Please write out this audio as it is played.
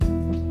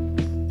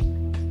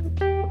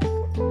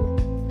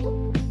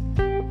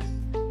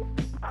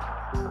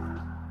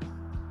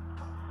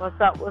What's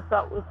up,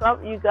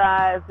 you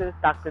guys? It's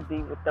Dr. D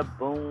with the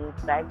Boom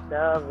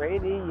Factor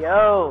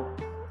Radio.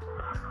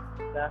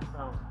 Got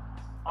some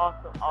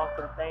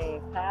awesome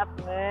things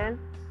happening.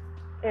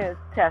 It's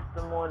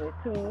Testimony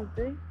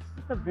Tuesday.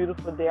 It's a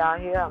beautiful day out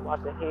here. I'm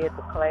about to head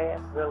to class.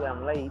 Really,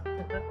 I'm late.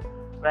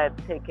 But I had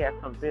to take care of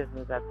some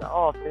business at the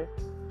office.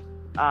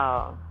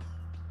 I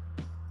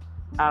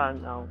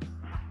don't know.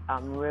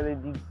 I'm really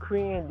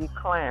decreeing,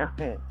 declaring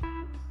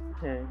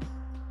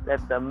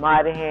that the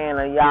mighty hand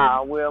of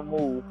Yah will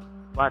move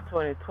by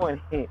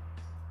 2020.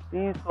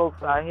 These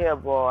folks out here,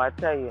 boy, I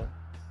tell you,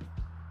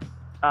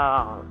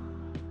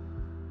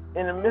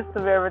 in the midst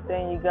of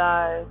everything, you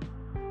guys,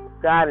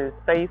 God is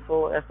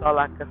faithful. That's all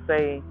I can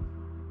say.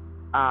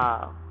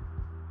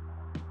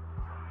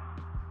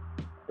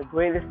 The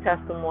greatest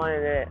testimony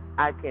that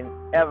I can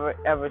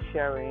ever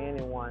share with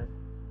anyone,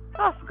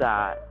 trust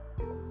God.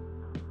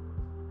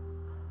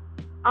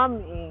 I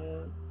mean,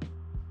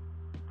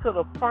 to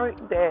the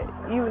point that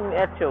even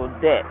at your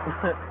debt,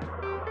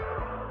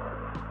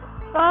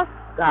 trust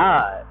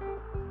God.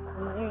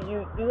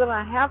 You're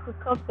gonna have to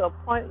come to a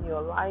point in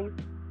your life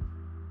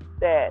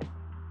that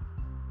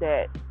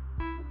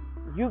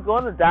you're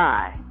gonna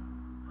die.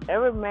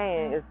 Every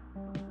man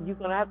you're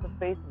gonna have to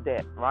face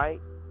death, right?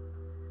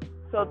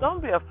 So don't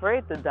be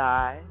afraid to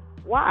die.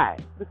 Why?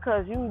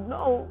 Because you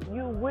know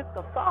you with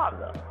the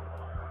Father,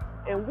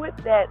 and with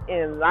that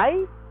in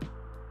life,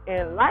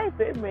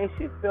 it makes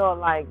you feel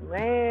like,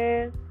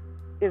 man,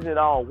 is it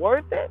all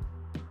worth it?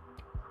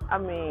 I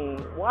mean,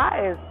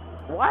 why is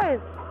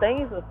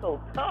things are so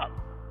tough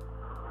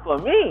for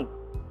me?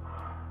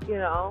 You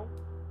know,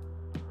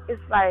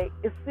 it's like,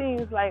 it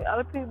seems like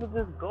other people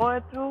just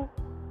going through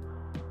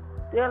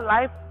their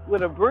life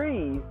with a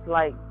breeze,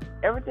 like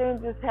everything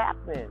just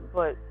happened.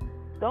 But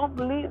don't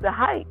believe the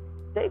hype.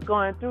 They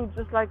going through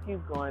just like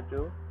you going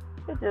through.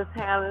 They're just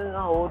handling it in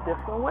a whole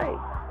different way.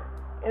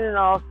 And it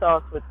all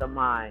starts with the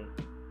mind.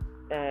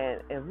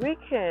 And if we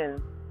can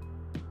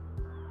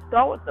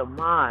start with the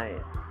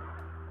mind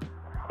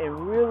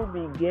and really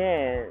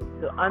begin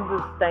to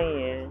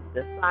understand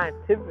the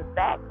scientific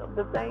facts of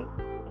the thing,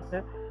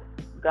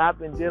 God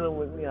been dealing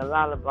with me a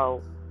lot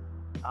about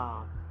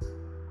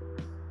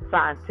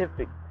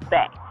scientific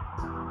facts.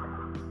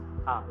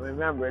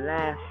 Remember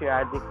last year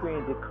I decreed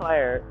and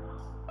declared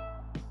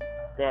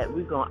that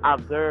we're going to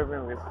observe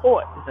and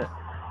report.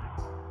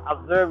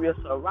 Observe your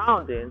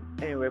surroundings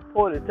and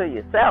report it to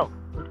yourself.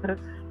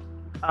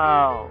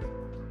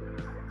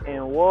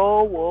 And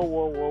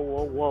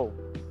whoa.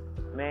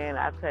 Man,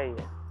 I tell you,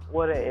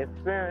 what an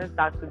experience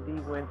Dr. D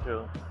went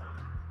through.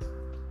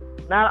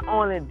 Not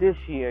only this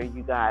year,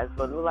 you guys,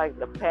 but like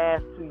the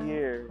past 2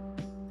 years,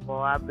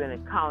 boy, I've been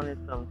encountering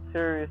some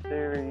serious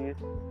series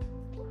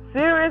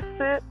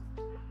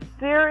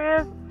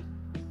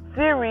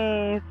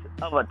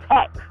of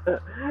attacks.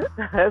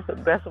 That's the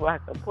best way I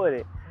can put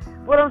it.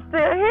 But I'm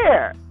still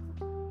here.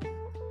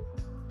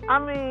 I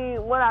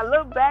mean, when I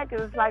look back,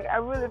 it's like I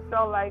really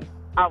felt like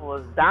I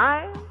was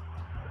dying,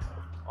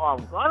 or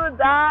I'm gonna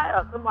die,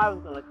 or somebody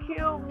was gonna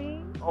kill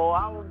me, or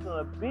I was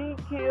gonna be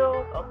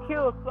killed, or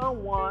kill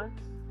someone,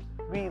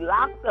 be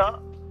locked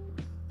up.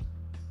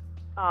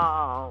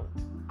 I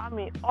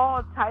mean,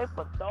 all type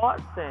of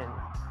thoughts and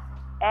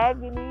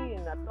agony,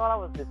 and I thought I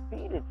was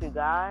defeated, you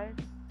guys.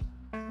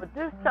 But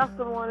this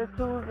Testimony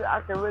Tuesday,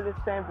 I can really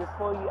stand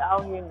before you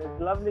out here in this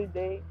lovely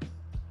day,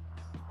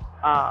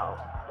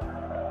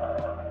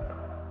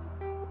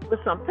 with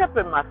some pep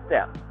in my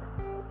step.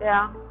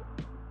 Yeah,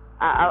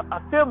 I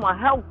feel my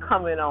health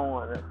coming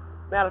on.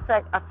 Matter of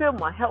fact, I feel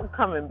my health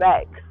coming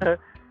back.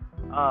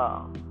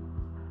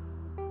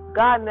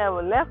 God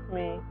never left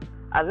me.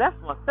 I left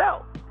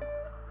myself.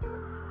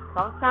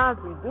 Sometimes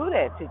we do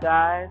that, you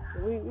guys.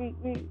 We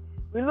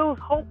lose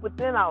hope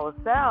within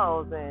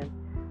ourselves, and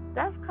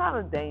that's kind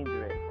of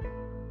dangerous.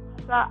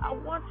 So I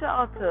want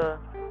y'all to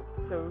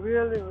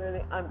really,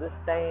 really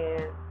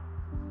understand.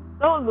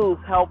 Don't lose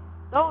hope.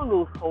 Don't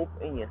lose hope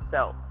in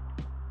yourself.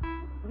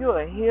 You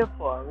are here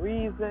for a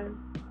reason,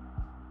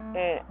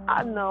 and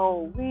I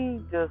know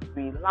we just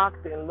be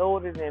locked and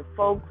loaded in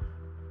folks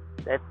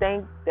that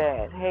think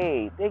that,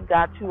 hey, they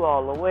got you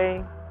all the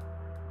way.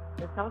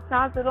 And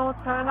sometimes it don't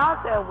turn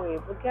out that way.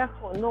 But guess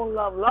what? No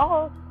love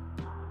lost.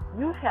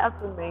 You have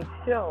to make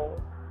sure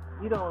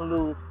you don't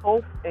lose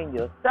hope in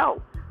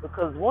yourself.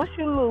 Because once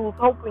you lose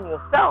hope in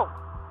yourself,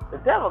 the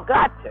devil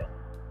got you.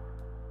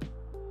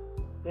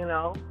 You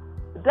know,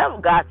 the devil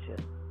got you.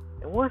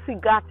 And once he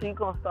got you, he's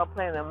going to start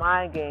playing the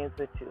mind games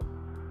with you.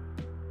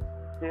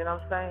 See what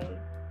I'm saying?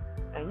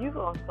 And you're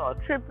going to start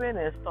tripping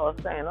and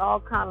start saying all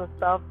kind of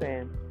stuff.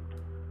 And,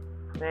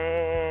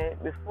 man,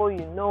 before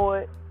you know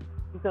it,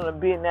 you're going to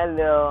be in that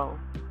little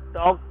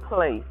dark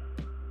place.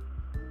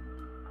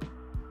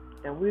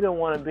 And we don't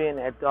want to be in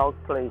that dark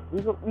place.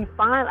 We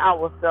find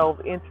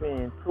ourselves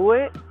entering into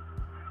it,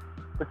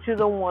 but you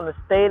don't want to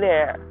stay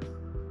there.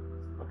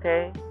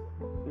 Okay?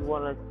 You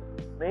want to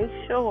make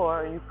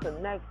sure you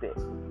connect it.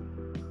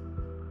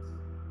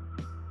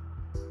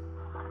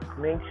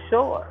 Make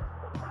sure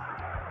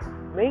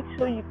make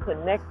sure you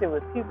connected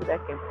with people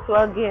that can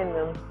plug in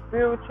them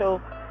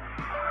spiritual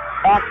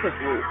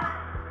attributes,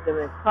 them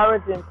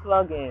encouraging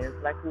plug-ins,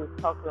 like we was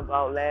talking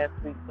about last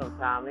week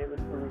sometime, maybe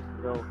 2 weeks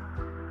ago.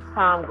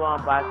 Time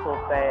going by so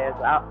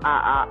fast.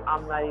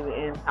 I'm not even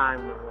in time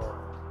anymore.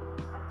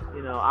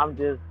 I'm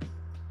just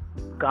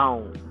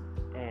gone.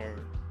 And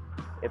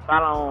if I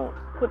don't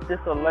put this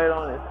alert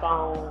on his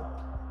phone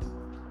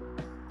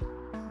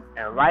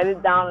and write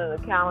it down in the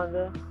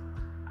calendar,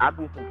 I'll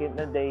be forgetting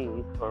the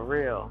days for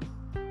real.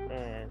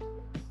 And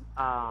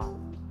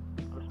I'm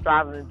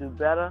striving to do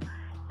better.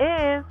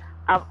 And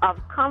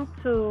I've come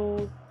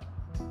to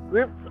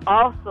grips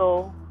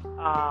also.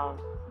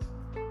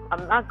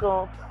 I'm not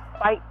going to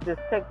fight this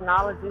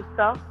technology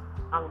stuff.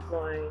 I'm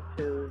going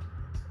to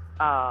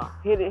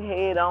hit it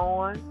head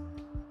on.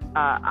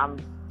 I'm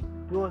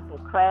doing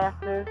some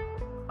classes,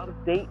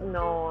 updating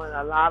on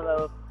a lot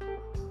of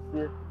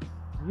this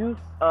use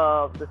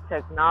of the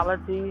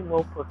technology,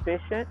 more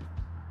proficient.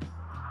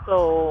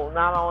 So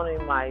not only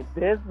my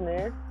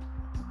business,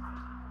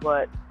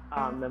 but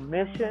the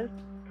mission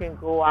can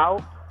go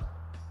out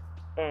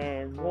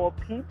and more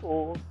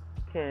people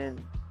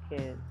can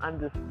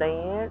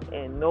understand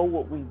and know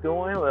what we're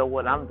doing or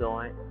what I'm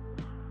doing.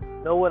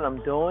 Know what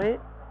I'm doing.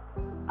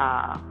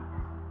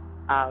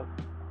 I've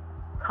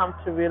come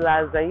to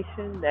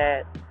realization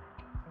that,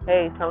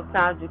 hey,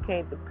 sometimes you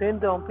can't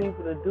depend on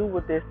people to do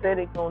what they say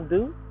they're going to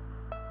do.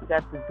 You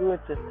got to do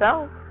it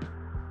yourself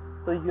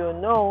so you'll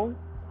know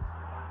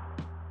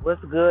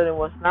what's good and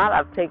what's not.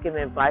 I've taken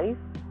advice.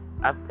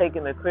 I've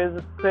taken the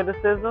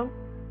criticism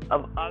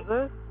of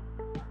others.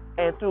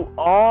 And through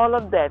all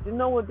of that, you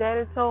know what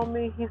Daddy told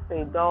me? He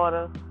said,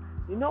 daughter,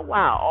 you know why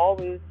I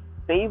always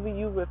favor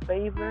you with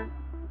favor?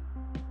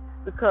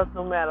 Because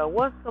no matter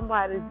what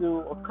somebody do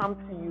or come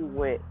to you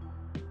with,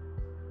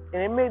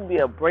 and it may be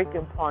a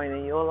breaking point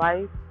in your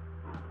life,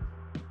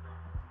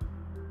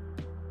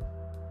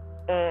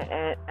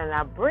 and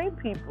I bring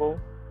people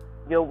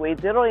your way,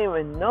 they don't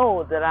even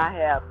know that I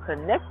have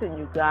connected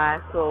you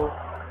guys, so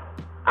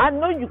I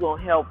know you're going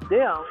to help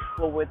them,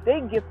 but with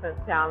their gifts and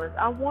talents,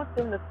 I want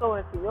them to sow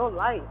into your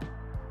life.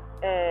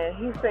 And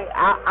he said,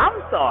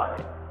 I'm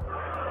sorry.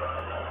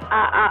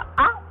 I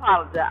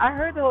apologize. I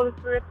heard the Holy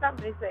Spirit tell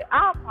me, he said,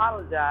 I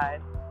apologize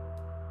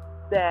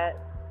that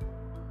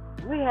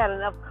we had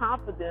enough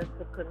confidence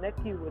to connect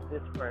you with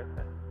this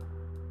person.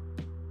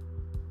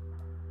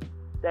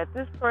 That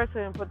this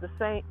person put the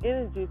same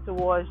energy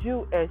towards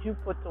you as you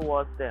put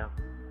towards them.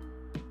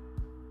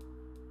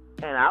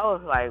 And I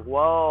was like,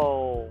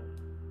 whoa.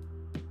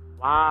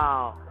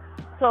 Wow.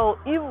 So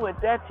even with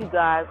that, you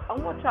guys, I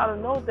want y'all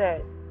to know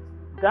that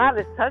God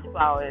is touched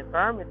by our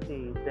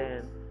infirmities,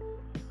 and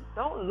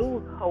don't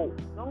lose hope.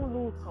 Don't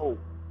lose hope.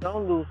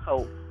 Don't lose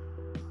hope.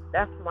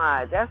 That's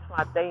my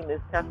thing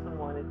this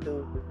Testimony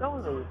Tuesday.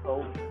 Don't lose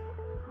hope.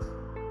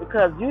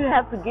 Because you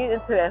have to get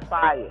into that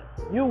fire.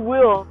 You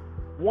will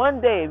one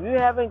day. If you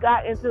haven't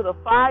got into the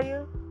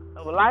fire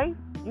of life,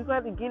 you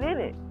got to get in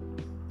it.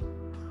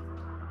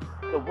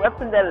 The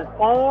weapon that is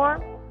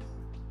formed,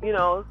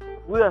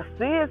 we'll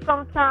see it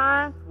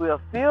sometimes,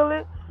 we'll feel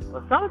it,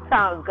 but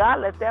sometimes God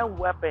let that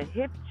weapon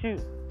hit you.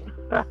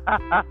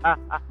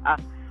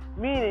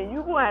 Meaning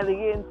you're going to have to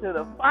get into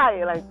the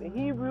fire like the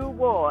Hebrew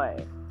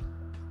boy.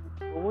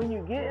 But when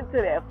you get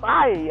into that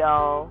fire,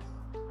 y'all,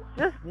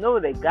 just know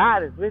that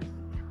God is with you.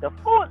 The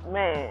fourth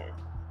man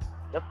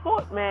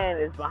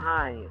is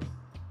behind you.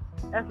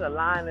 That's a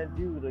line of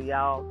Judah,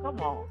 y'all. Come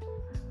on.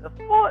 The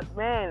fourth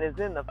man is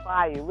in the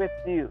fire with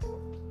you.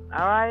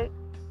 All right?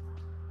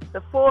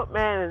 The fourth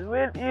man is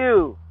with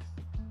you.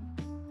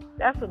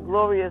 That's a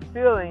glorious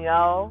feeling,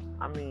 y'all.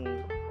 I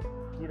mean,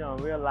 you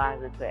don't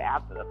realize it till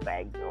after the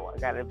fact, though. I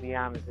got to be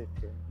honest with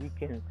you.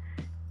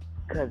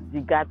 Because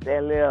you got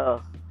that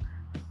little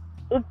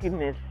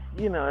ookiness,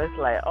 it's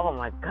like, oh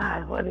my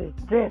God, what is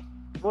this?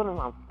 What am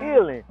I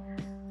feeling?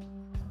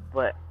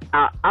 But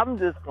I'm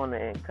just going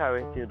to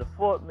encourage you. The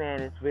fourth man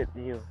is with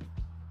you.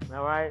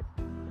 All right?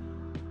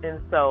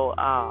 And so,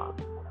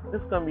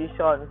 this is going to be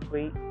short and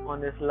sweet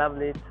on this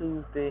lovely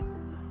Tuesday,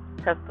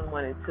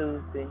 Testimony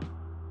Tuesday.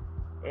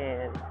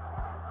 And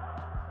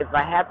if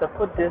I have to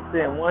put this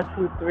in 1,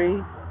 2,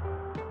 3,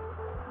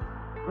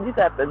 you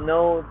got to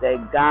know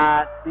that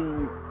God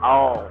sees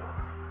all.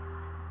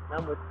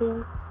 Number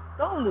 2,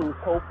 don't lose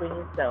hope in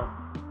yourself.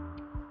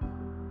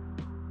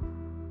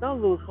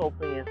 Don't lose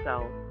hope in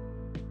yourself.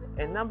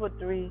 And number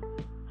 3,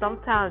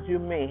 sometimes you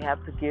may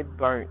have to get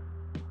burnt.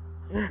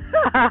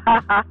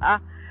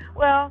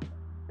 Well,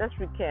 let's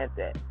recant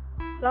that.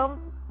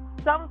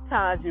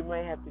 Sometimes you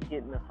may have to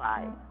get in the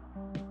fire.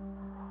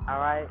 All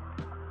right?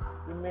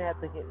 You may have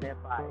to get in that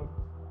fire.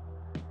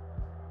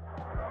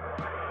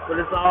 But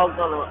it's all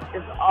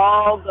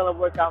gonna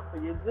work out for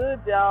you good,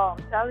 y'all.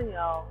 I'm telling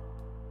y'all.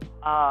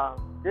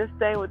 This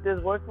thing with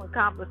this workman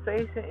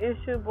compensation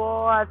issue,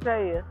 boy, I tell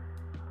you,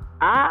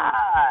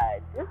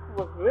 this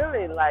was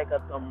really like a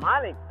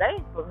demonic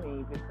thing for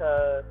me,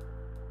 because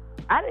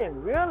I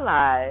didn't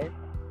realize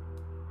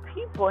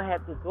people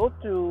had to go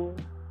through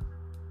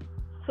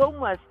so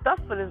much stuff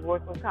for this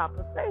workers'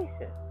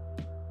 compensation.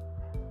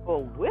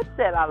 But with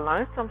that, I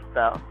learned some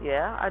stuff.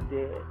 Yeah, I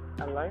did.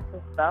 I learned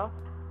some stuff.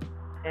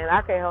 And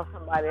I can help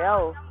somebody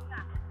else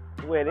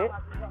with it.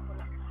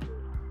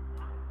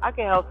 I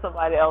can help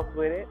somebody else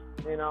with it,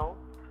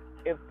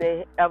 if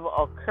they ever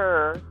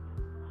occur,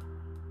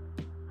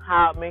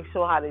 make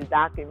sure how they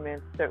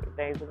document certain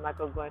things. I'm not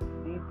going to go into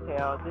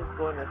detail, just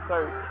go in the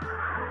search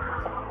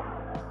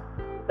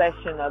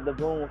section of the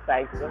Boom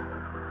Factor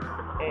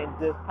and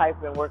just type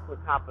in workers'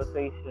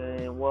 compensation,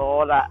 and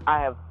all I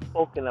have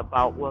spoken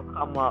about will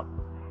come up,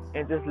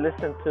 and just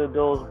listen to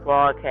those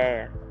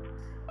broadcasts,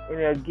 and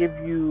it'll give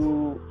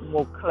you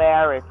more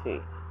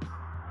clarity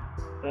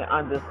and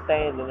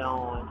understanding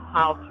on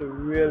how to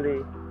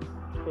really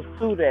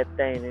pursue that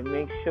thing and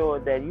make sure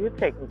that you're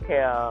taken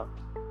care of,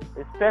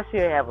 especially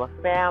if you have a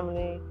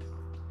family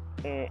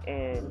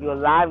and your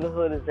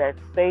livelihood is at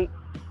stake.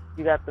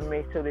 You got to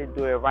make sure they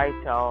do it right,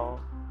 y'all.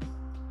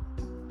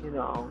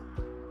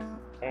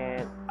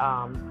 And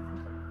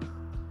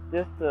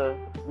just to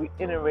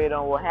reiterate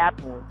on what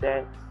happened with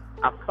that,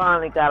 I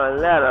finally got a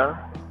letter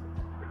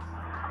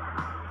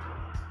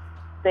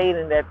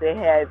stating that they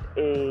had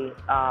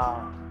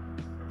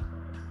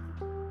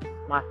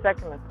my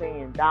second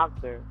opinion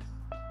doctor.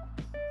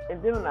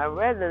 And then when I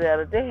read the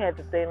letter, they had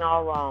the thing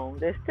all wrong.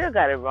 They still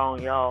got it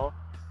wrong, y'all.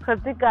 Because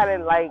they got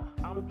it like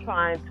I'm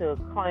trying to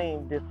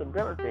claim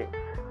disability.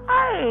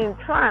 I ain't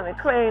trying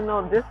to claim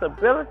no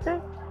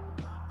disability.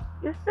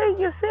 You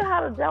see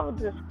how the devil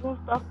just screws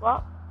stuff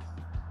up?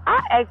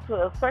 I asked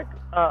for a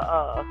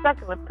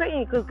second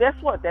opinion because guess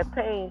what? That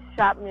pain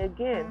shot me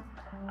again.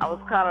 I was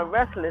kind of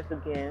restless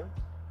again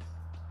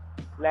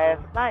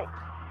last night,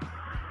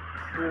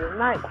 through the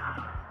night.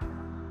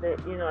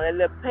 That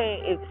little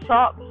pain, it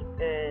sharp,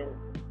 and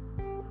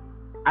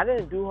I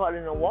didn't do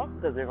hardly no walk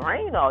because it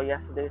rained all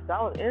yesterday, so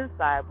I was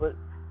inside, but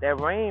that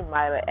rain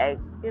might have,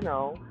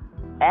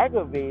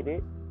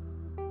 aggravated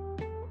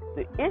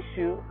the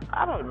issue.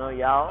 I don't know,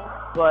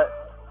 y'all, but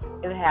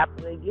it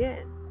happened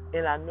again,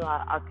 and I knew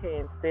I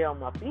can't stay on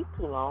my feet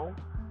too long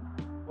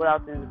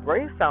without this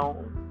brace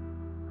on,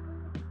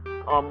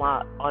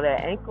 or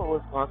that ankle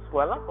was going to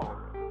swell up on me.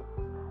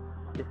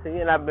 You see,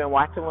 and I've been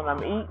watching what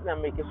I'm eating.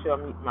 I'm making sure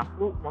I'm eating my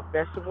fruit, my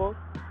vegetables.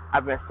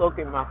 I've been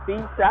soaking my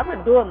feet. So I've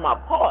been doing my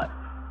part.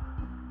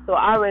 So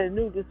I already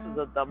knew this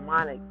was a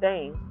demonic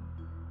thing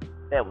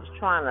that was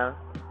trying to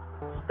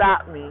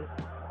stop me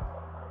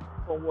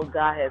from what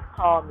God has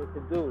called me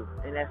to do.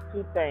 And that's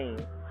two things: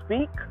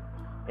 speak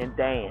and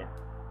dance.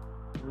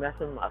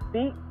 Messing with my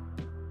feet,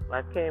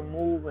 I can't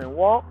move and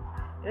walk.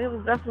 And it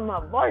was messing with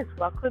my voice,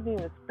 so I couldn't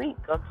even speak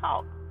or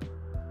talk.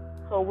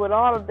 So with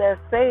all of that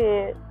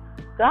said,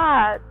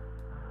 God,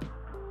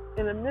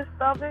 in the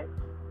midst of it,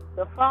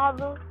 the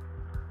Father,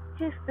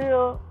 He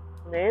still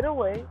made a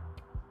way.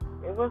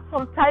 It was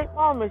some tight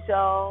moments,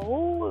 y'all.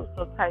 Ooh, it was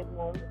some tight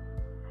moments.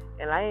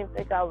 And I didn't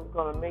think I was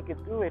going to make it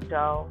through it,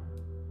 y'all.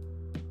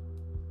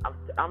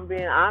 I'm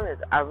being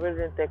honest. I really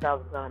didn't think I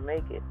was going to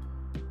make it.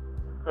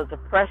 Because the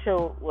pressure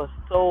was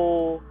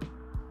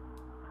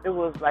it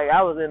was like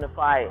I was in the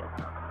fire.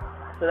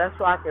 So that's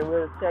why I can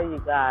really tell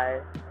you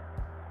guys,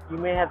 you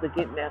may have to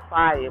get in that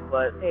fire,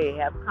 but hey,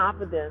 have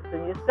confidence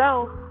in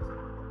yourself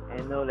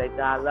and know that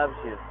God loves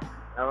you,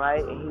 all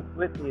right? And He's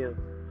with you.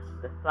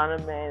 The Son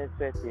of Man is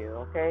with you,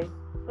 okay?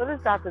 So this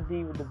is Dr.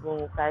 D with the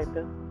Boom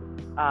Factor.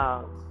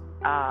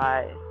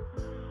 I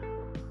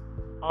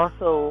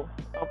also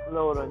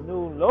upload a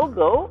new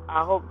logo.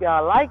 I hope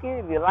y'all like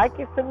it. If you like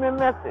it, send me a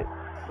message.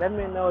 Let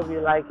me know if you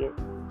like it.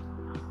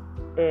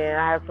 And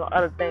I have some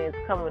other things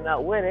coming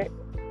up with it,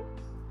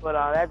 but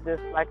that's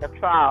just like a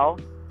trial.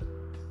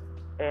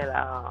 And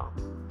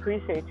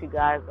appreciate you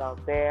guys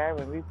out there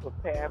when we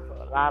prepare for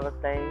a lot of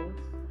things.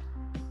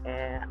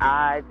 And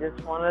I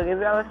just want to give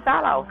y'all a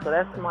shout out. So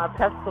that's my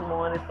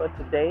testimony for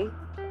today.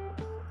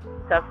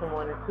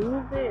 Testimony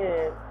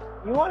Tuesday. And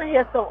you want to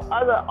hear some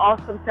other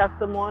awesome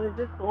testimonies,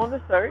 just go on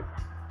the search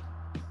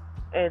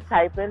and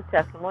type in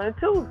Testimony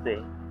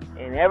Tuesday.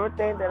 And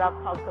everything that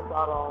I've talked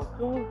about on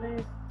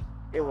Tuesdays,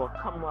 it will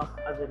come up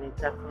underneath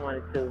Testimony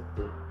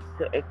Tuesday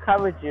to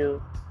encourage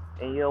you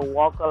in your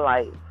walk of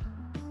life.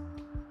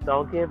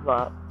 Don't give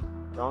up.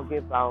 Don't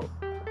give out.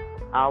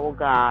 Our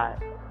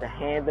God, the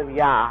hand of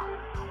Yah,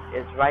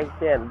 is right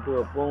there to do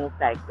a boom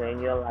factor in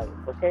your life,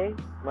 okay?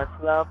 Much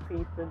love,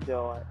 peace, and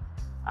joy.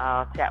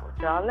 I'll chat with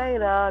y'all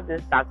later.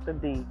 This is Dr.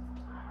 D.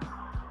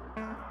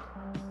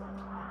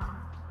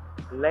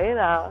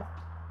 Later.